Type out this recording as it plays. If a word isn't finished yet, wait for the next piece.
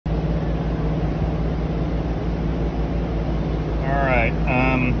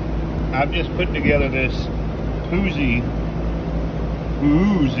I've just put together this Piusi,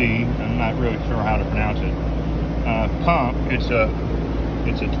 I'm not really sure how to pronounce it, pump. It's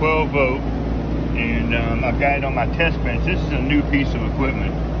a 12 volt, and I've got it on my test bench. This is a new piece of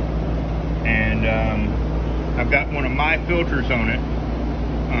equipment, and I've got one of my filters on it,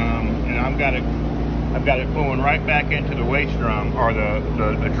 and I've got it flowing right back into the waste drum, or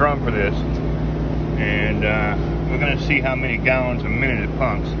the drum for this, and we're going to see how many gallons a minute it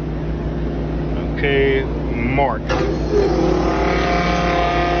pumps. Okay, mark.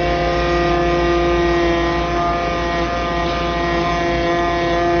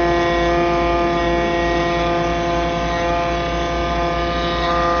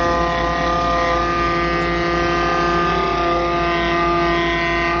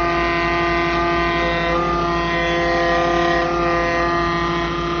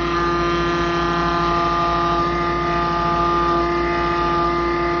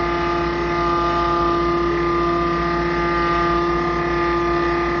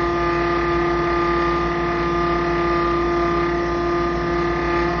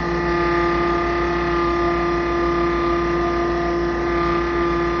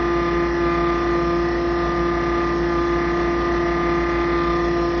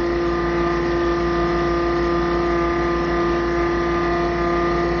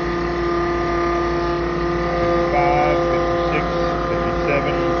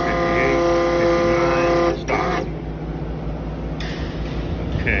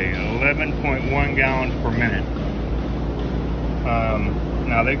 11.1 gallons per minute.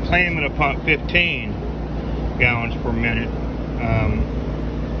 Now they claim it'll pump 15 gallons per minute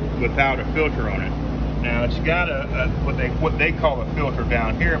without a filter on it. Now it's got what they call a filter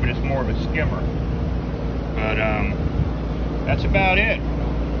down here, but it's more of a skimmer. But that's about it.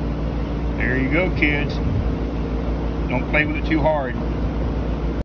 There you go, kids. Don't play with it too hard.